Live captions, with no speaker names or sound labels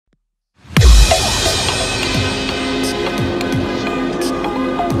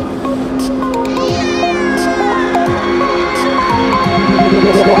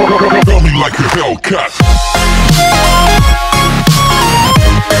Hellcat.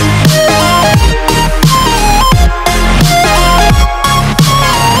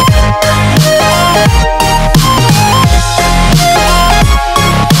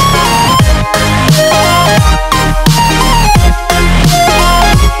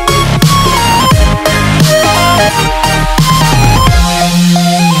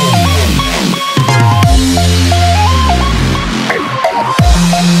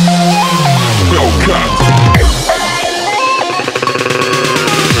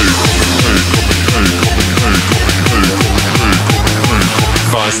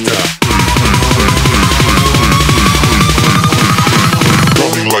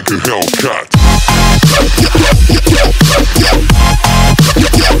 Coming like a Hellcat.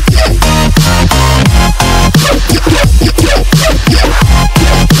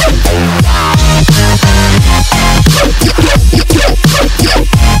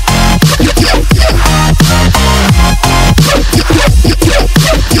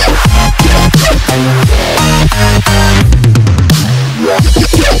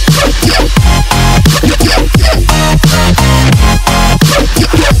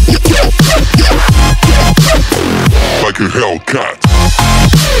 Like a Hellcat.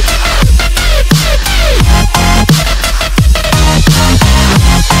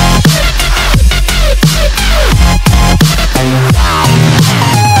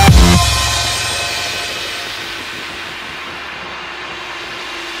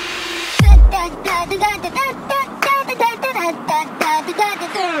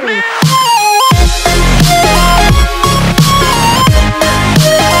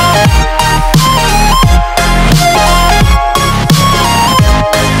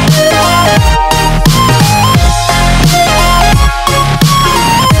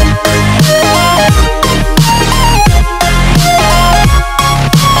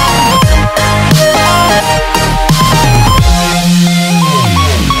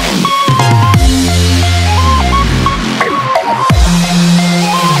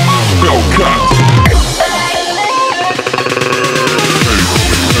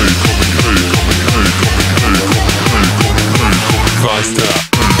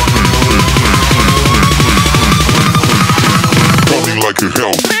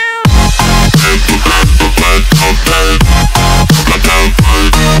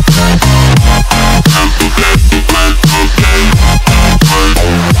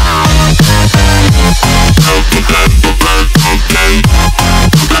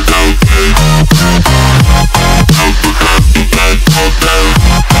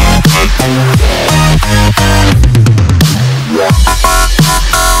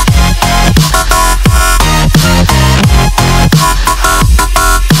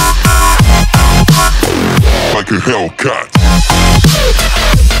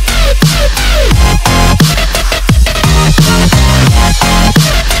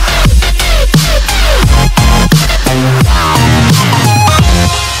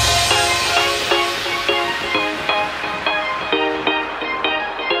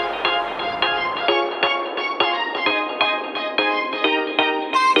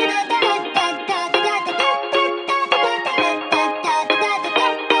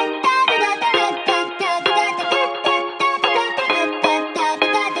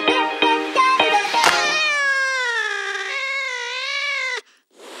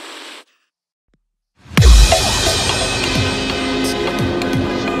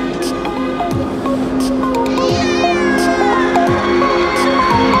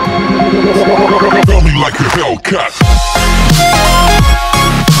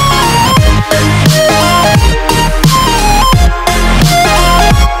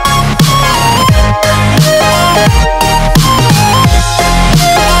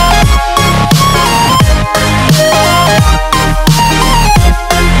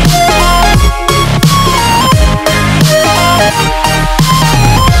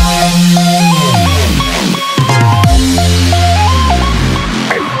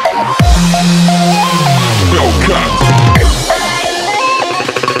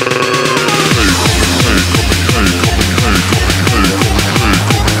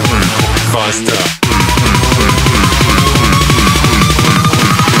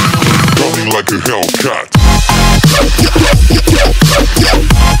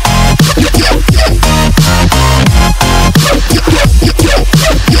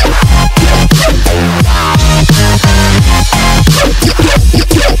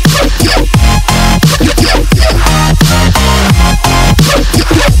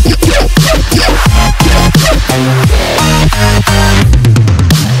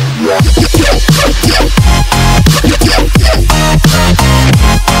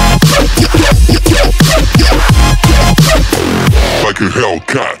 like a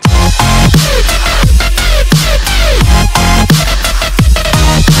Hellcat.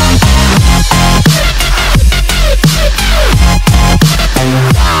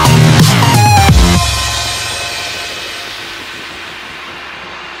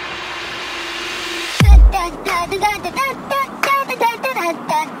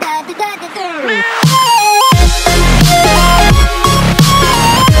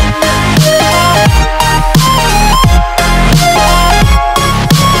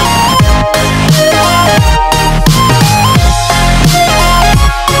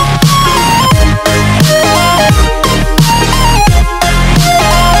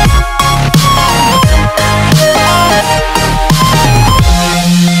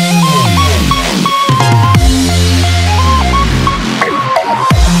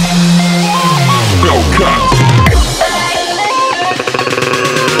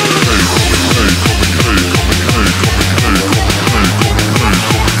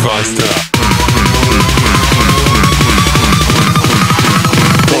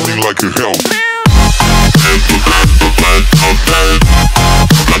 Like a hell.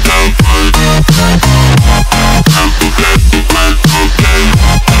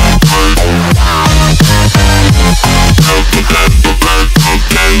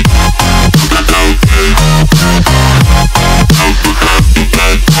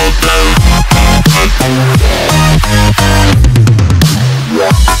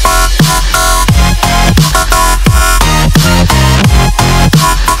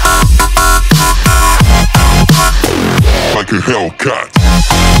 Like a Hellcat.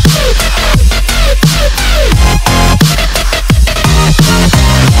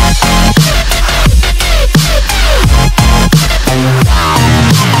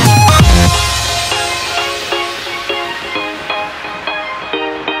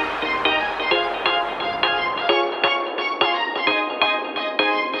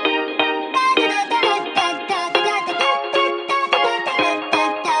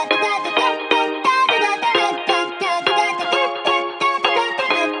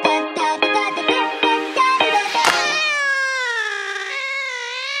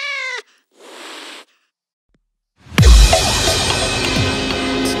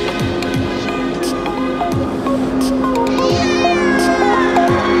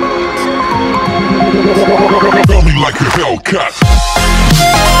 Coming like a Hellcat.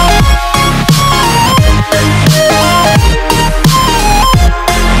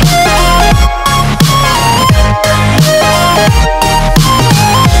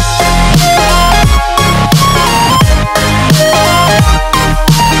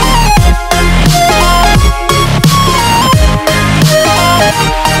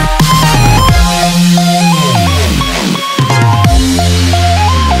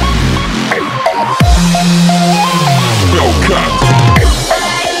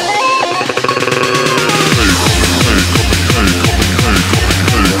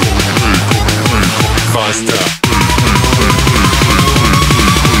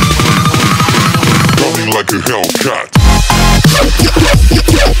 Coming like a Hellcat.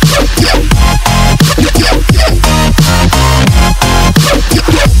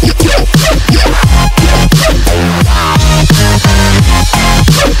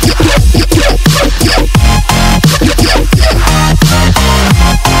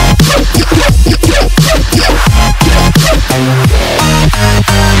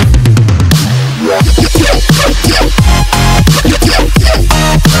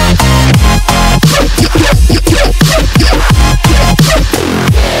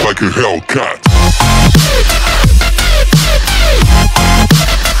 Like a Hellcat.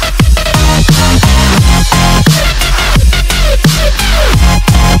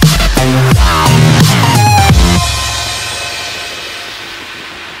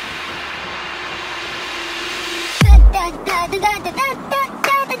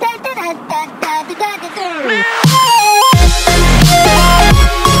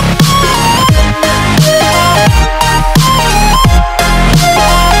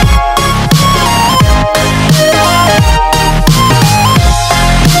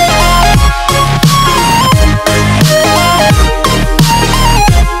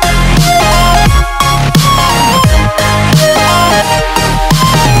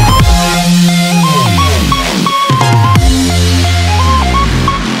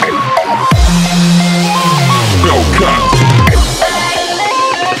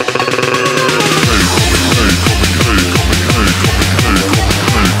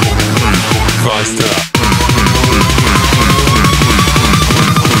 Like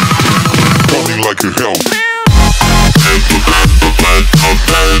a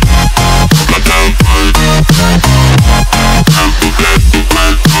hell.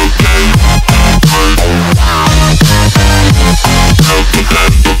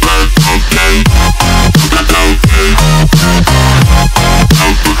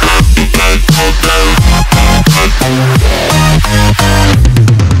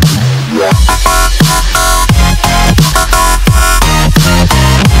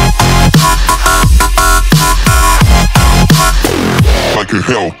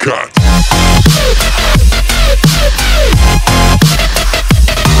 Hellcat.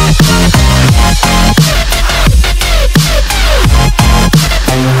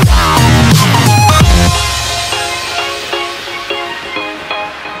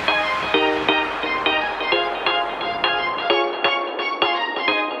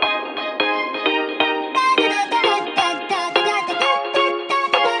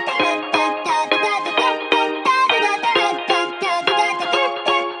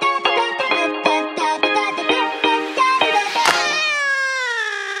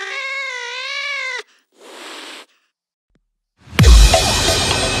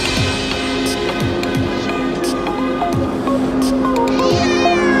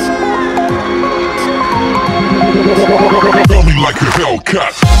 Coming like a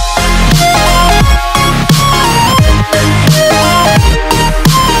Hellcat.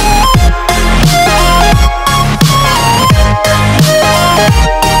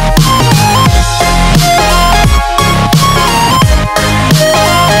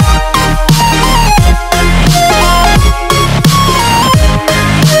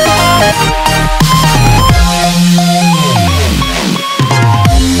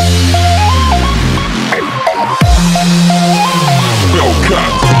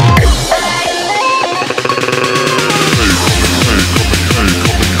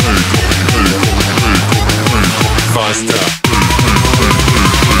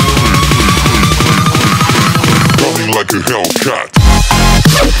 Coming like a Hellcat.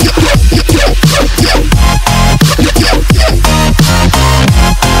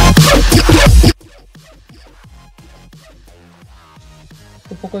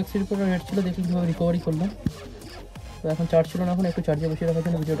 তো Poco এক্স3 pro net ছিল, দেখি কীভাবে recovery করলাম। তো এখন charge ছিল না, এখন একটু চার্জে বসিয়ে রাখার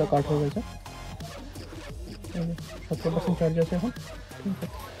জন্য ভিডিওটা কাট হয়ে গেছে। 70% চার্জ আছে এখন। ঠিক আছে,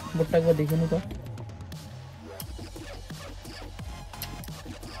 বোর্ডটা একবার দেখে নিই। তো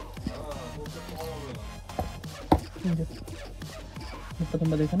বোর্ডটা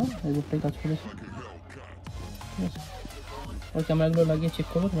তোমরা দেখে নাও, এই বোর্ডটাই কাজ করেছে। ঠিক আছে, আর ক্যামেরাগুলো লাগিয়ে চেক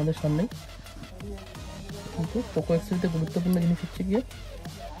করবো তোমাদের সামনেই। কিন্তু পোকো এক্স3তে গুরুত্বপূর্ণ জিনিস হচ্ছে গিয়ে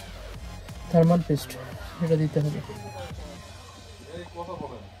থার্মাল পেস্ট, এটা দিতে হবে।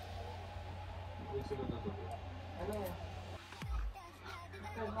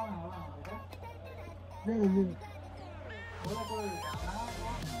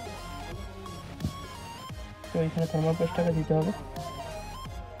 তো এখানে থার্মাল পেস্টটাকে দিতে হবে।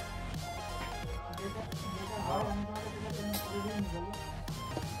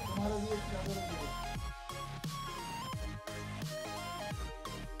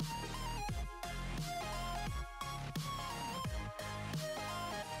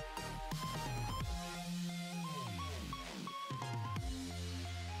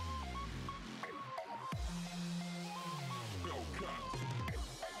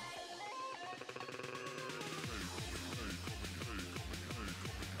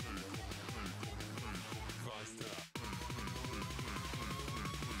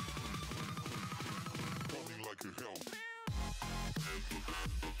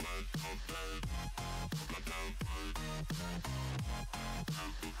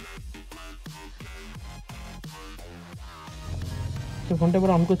 তো ফোনটা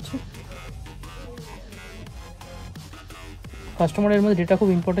এবার অন করছি। কাস্টমারের মধ্যে ডেটা খুব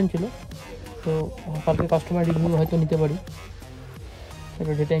ইম্পর্টেন্ট ছিল, তো কালকে কাস্টমার রিভিউ হয়তো নিতে পারি।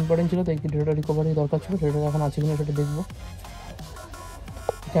 সেটা ডেটা ইম্পর্টেন্ট ছিল, তাই ডেটা রিকভারি দরকার ছিল। সেটা এখন আছে কিনা সেটা দেখবো।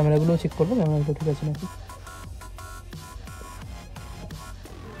 ক্যামেরাগুলোও চেক করবো, ক্যামেরাগুলো ঠিক আছে নাকি।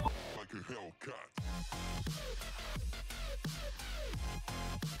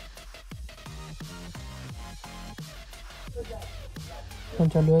 ফোন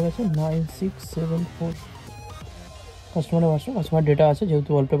চালু হয়ে গেছে। 9674 কাস্টমারের আসছে, কাস্টমার ডেটা আছে, যেহেতু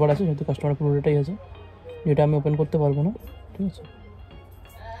ওয়ালপেপার আছে, যেহেতু কাস্টমার পুরো ডেটাই আছে। ডেটা আমি ওপেন করতে পারবো না। ঠিক আছে,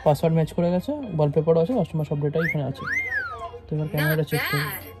 পাসওয়ার্ড ম্যাচ করে গেছে, ওয়ালপেপারও আছে, কাস্টমার সব ডেটাই এখানে আছে। তো এবার ক্যামেরাটা চেক করবো।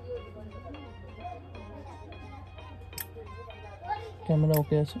 ক্যামেরা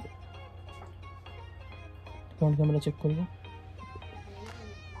ওকে আছে, ফ্রন্ট ক্যামেরা চেক করবো।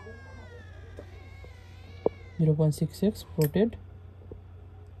 0.6x পোর্টেড,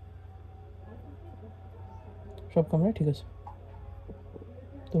 সব ক্যামেরা ঠিক আছে।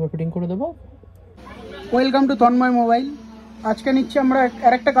 তো ফিটিং করে দেবো। Welcome to Tanmoy mobile. আজকে নিচ্ছি আমরা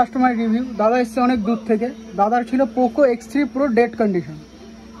আরেকটা কাস্টমার রিভিউ। দাদা এসছে অনেক দূর থেকে। দাদার ছিল পোকো এক্স3 প্রো ডেড কন্ডিশন।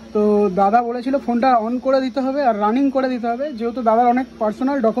 তো দাদা বলেছিল ফোনটা অন করে দিতে হবে আর রানিং করে দিতে হবে, যেহেতু দাদার অনেক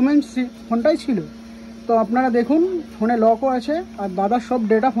পার্সোনাল ডকুমেন্টস ফোনটাই ছিল। তো আপনারা দেখুন, ফোনে লকও আছে আর দাদার সব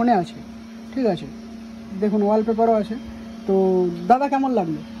ডেটা ফোনে আছে। ঠিক আছে, দেখুন ওয়ালপেপারও আছে। তো দাদা কেমন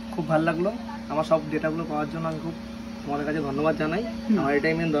লাগলো? খুব ভালো লাগলো। আমার সব ডেটাগুলো পাওয়ার জন্য আমি খুব তোমাদের কাছে ধন্যবাদ জানাই। আমার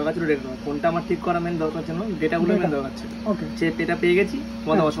এটাই মেন দরকার ছিল, ডেটা ফোনটা আমার ঠিক করা মেন দরকার ছিল, ডেটাগুলো মেন দরকার ছিল। ওকে, সে এটা পেয়ে গেছি,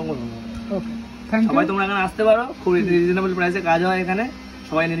 তোমাদের অসংখ্য ধন্যবাদ। ওকে, থ্যাংক ইউ। সবাই তোমরা এখানে আসতে পারো, খুব রিজনেবল প্রাইসে কাজ হয় এখানে,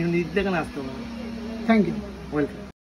 সবাই নির্দিষ্ট এখানে আসতে পারো। Thank you. ওয়েলকাম।